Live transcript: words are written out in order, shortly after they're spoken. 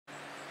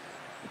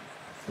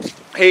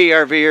Hey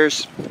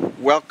RVers,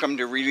 welcome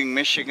to Reading,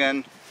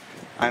 Michigan.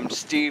 I'm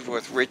Steve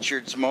with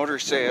Richard's Motor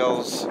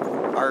Sales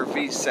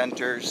RV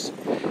Centers,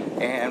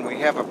 and we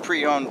have a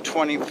pre-owned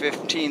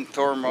 2015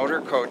 Thor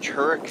motor coach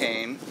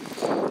Hurricane,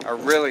 a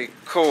really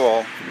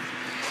cool,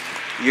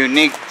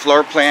 unique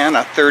floor plan,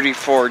 a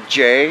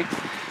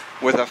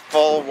 34J with a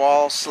full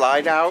wall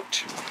slide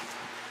out.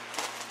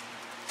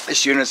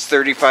 This unit's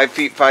 35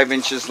 feet 5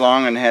 inches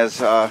long and has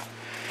a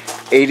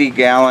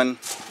 80-gallon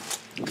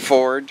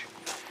Ford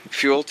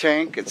fuel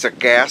tank. It's a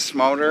gas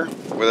motor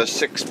with a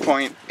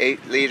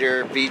 6.8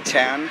 liter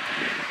V10,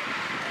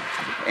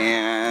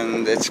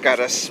 and it's got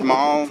a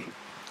small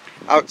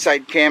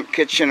outside camp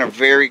kitchen, a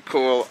very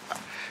cool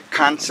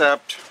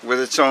concept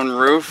with its own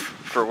roof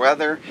for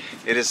weather.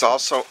 It is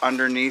also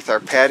underneath our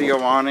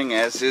patio awning,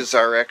 as is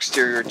our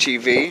exterior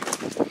TV.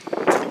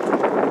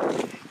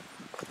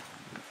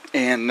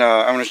 And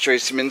I'm going to show you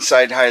some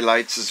inside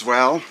highlights as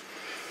well.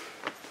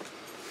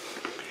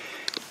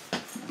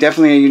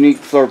 Definitely a unique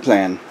floor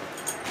plan.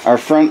 Our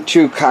front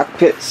two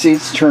cockpit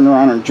seats turn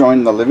around and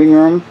join the living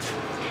room.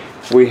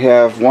 We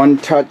have one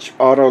touch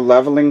auto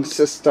leveling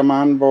system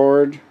on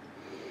board.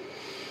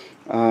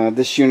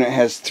 This unit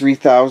has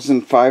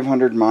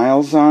 3,500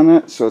 miles on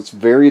it, so it's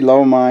very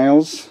low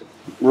miles.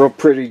 Real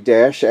pretty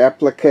dash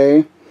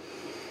applique.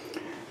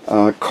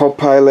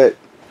 Co-pilot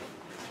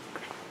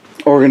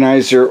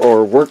organizer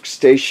or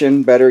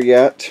workstation, better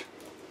yet,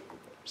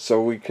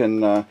 so we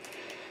can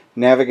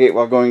navigate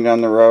while going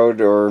down the road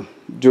or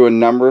do a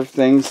number of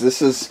things.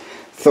 This is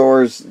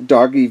Thor's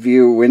doggy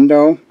view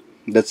window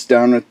that's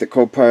down at the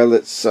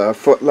co-pilot's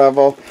foot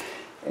level,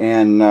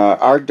 and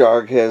our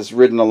dog has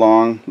ridden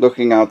along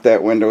looking out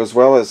that window, as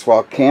well as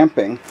while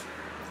camping.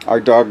 Our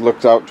dog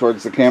looked out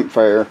towards the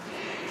campfire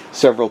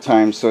several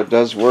times, so it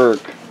does work.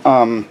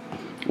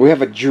 We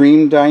have a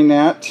Dream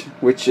dinette,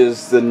 which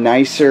is the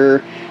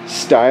nicer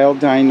style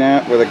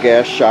dinette with a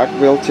gas shock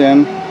built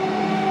in,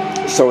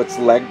 so it's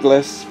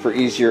legless for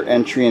easier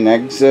entry and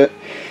exit,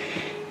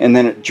 and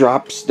then it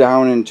drops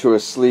down into a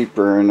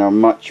sleeper in a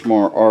much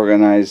more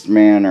organized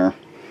manner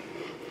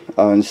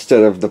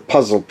instead of the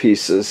puzzle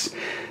pieces.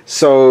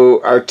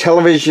 So our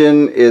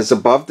television is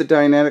above the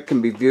dinette. It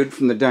can be viewed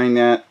from the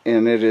dinette,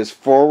 and it is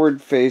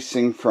forward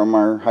facing from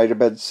our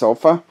hide-a-bed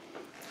sofa,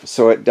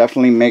 so it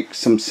definitely makes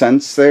some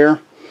sense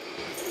there.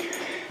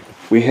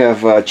 We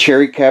have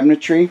cherry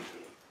cabinetry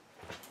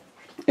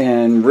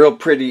and real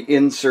pretty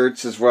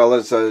inserts, as well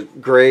as a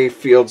gray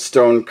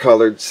fieldstone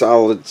colored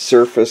solid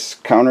surface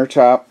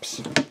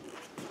countertops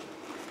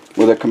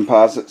with a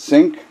composite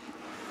sink.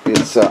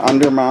 It's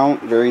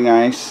undermount, very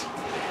nice.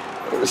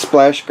 The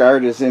splash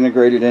guard is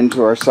integrated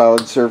into our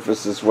solid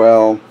surface as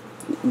well.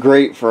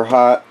 Great for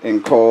hot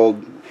and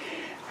cold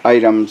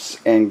items,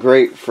 and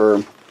great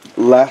for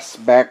less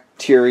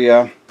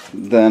bacteria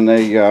than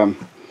a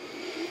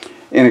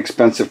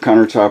inexpensive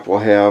countertop will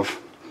have.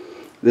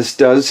 This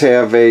does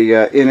have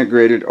a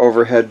integrated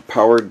overhead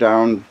powered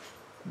down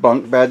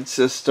bunk bed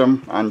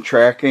system on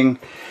tracking,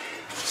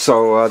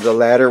 so the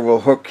ladder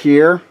will hook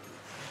here,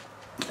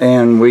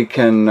 and we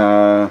can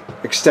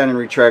extend and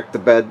retract the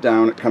bed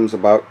down. It comes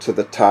about to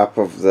the top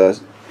of the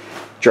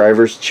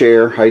driver's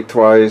chair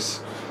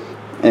height-wise,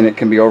 and it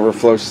can be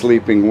overflow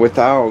sleeping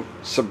without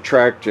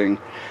subtracting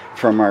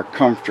from our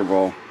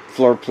comfortable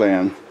floor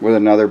plan with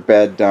another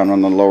bed down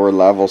on the lower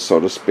level, so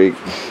to speak.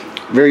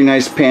 Very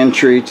nice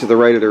pantry to the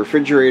right of the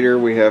refrigerator.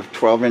 We have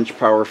 12-inch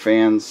power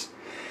fans.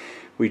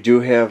 We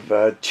do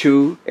have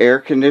 2 air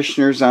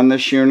conditioners on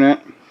this unit,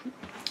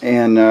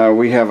 and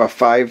we have a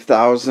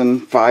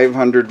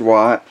 5,500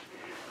 watt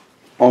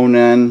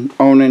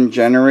Onan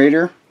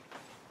generator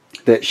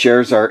that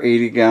shares our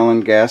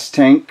 80-gallon gas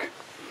tank.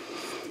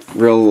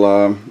 Real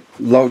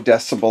low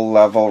decibel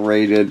level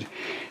rated,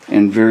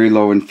 and very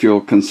low in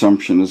fuel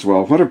consumption as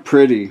well. What a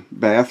pretty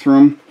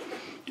bathroom.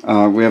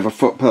 We have a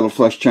foot pedal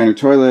flush china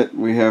toilet.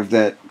 We have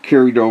that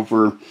carried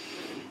over,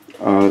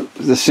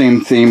 the same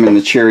theme in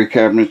the cherry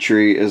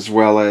cabinetry, as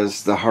well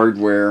as the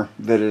hardware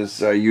that is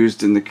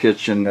used in the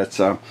kitchen. That's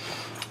a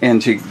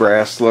antique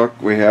brass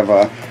look. We have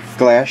a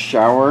glass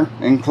shower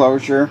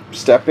enclosure,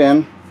 step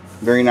in,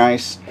 very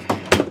nice.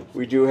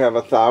 We do have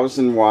a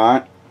 1,000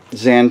 watt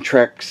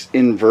Xantrex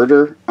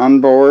inverter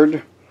on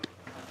board,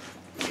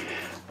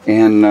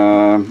 and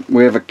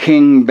we have a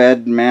king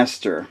bed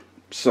master.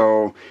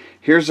 So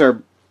here's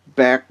our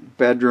back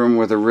bedroom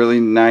with a really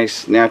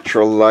nice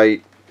natural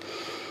light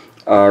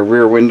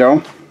rear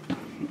window,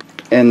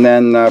 and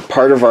then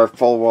part of our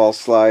full wall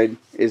slide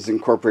is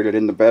incorporated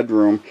in the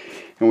bedroom,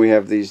 and we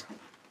have these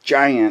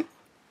giant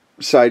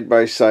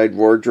side-by-side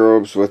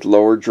wardrobes with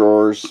lower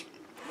drawers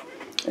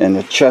and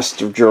a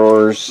chest of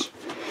drawers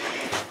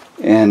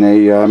and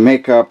a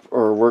makeup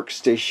or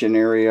workstation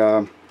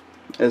area,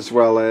 as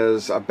well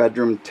as a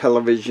bedroom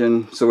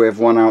television. So we have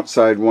one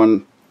outside,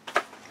 one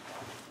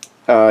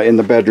in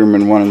the bedroom,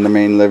 and one in the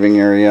main living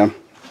area.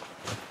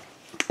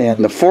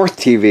 And the fourth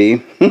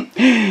TV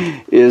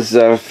is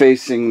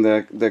facing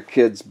the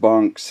kids'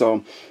 bunk.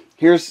 So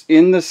here's,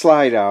 in the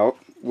slide out,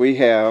 we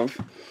have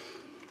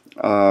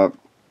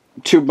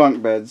 2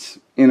 bunk beds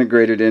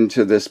integrated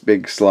into this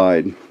big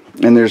slide.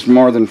 And there's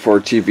more than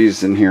 4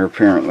 TVs in here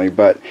apparently,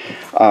 but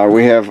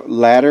we have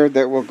ladder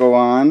that will go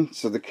on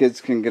so the kids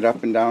can get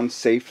up and down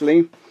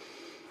safely.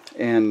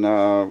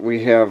 And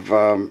we have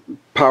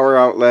power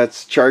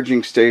outlets,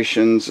 charging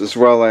stations, as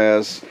well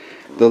as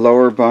the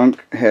lower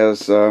bunk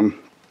has a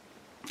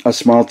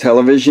small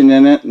television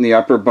in it, and the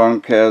upper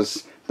bunk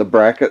has the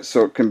bracket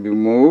so it can be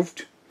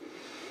moved.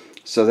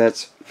 So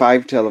that's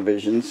 5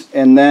 televisions.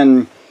 And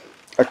then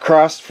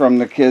across from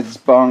the kids'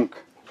 bunk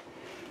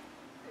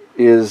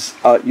is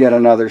yet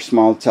another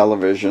small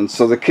television.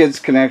 So the kids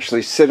can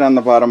actually sit on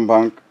the bottom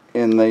bunk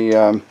in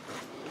the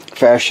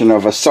fashion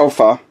of a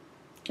sofa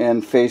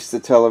and face the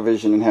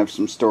television and have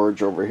some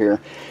storage over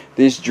here.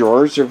 These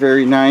drawers are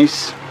very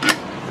nice.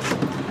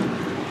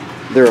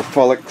 They're a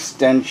full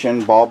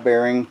extension ball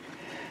bearing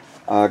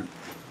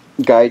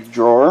guide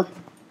drawer.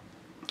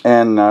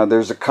 And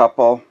there's a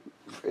couple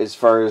as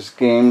far as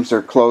games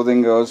or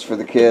clothing goes for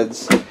the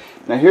kids.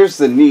 Now here's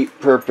the neat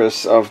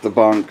purpose of the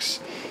bunks.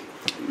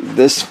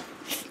 This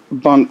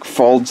bunk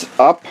folds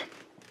up,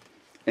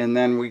 and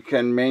then we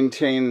can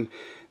maintain,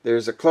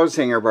 there's a clothes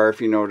hanger bar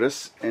if you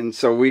notice, and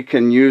so we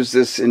can use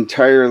this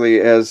entirely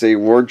as a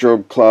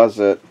wardrobe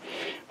closet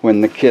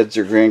when the kids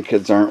or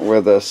grandkids aren't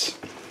with us.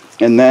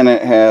 And then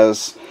it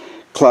has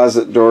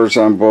closet doors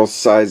on both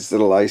sides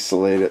that'll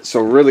isolate it. So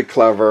really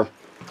clever.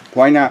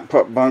 Why not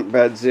put bunk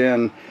beds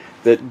in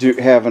that do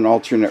have an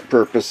alternate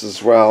purpose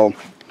as well?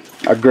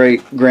 A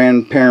great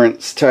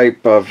grandparents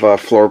type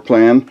of floor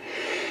plan.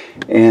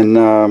 And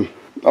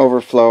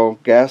overflow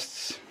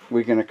guests,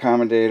 we can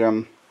accommodate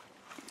them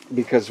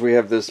because we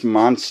have this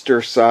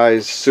monster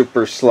size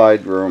super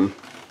slide room.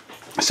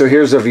 So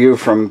here's a view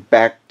from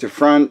back to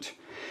front.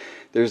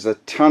 There's a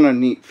ton of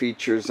neat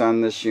features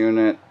on this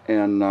unit,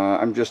 and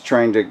I'm just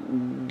trying to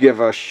give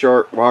a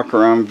short walk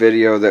around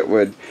video that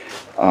would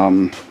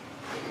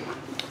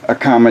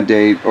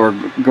accommodate or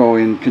go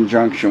in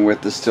conjunction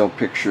with the still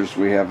pictures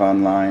we have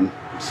online.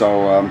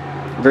 So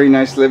very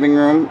nice living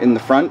room in the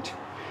front,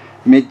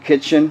 mid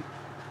kitchen,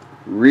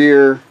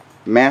 rear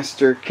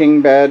master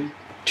king bed,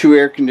 2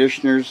 air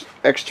conditioners,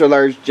 extra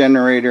large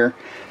generator,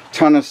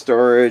 ton of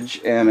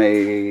storage, and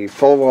a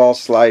full wall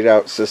slide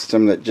out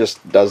system that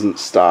just doesn't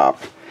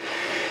stop.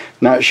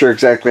 Not sure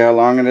exactly how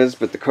long it is,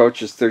 but the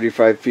coach is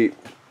 35 feet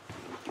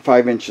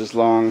 5 inches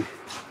long,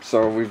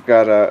 so we've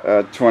got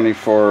a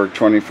 24 or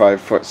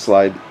 25 foot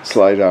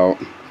slide out,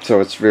 so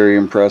it's very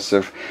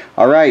impressive.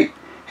 All right.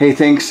 Hey,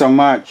 thanks so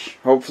much.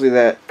 Hopefully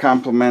that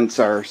complements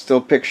our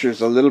still pictures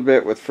a little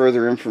bit with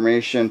further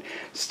information.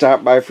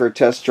 Stop by for a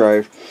test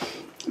drive.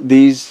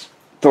 These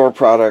Thor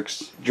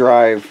products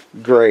drive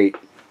great,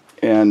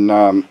 and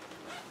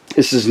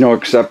this is no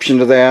exception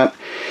to that.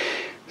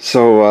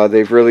 So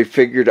they've really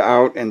figured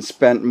out and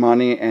spent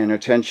money and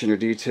attention to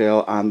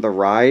detail on the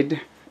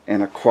ride,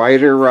 and a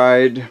quieter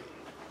ride.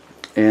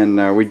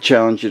 And we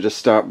challenge you to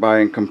stop by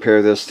and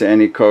compare this to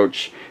any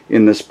coach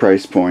in this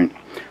price point.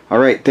 All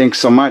right, thanks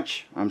so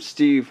much. I'm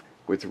Steve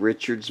with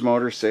Richard's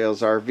Motor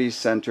Sales RV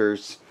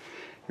Centers.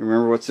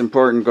 Remember what's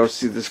important. Go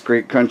see this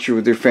great country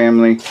with your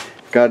family.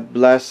 God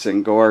bless,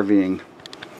 and go RVing.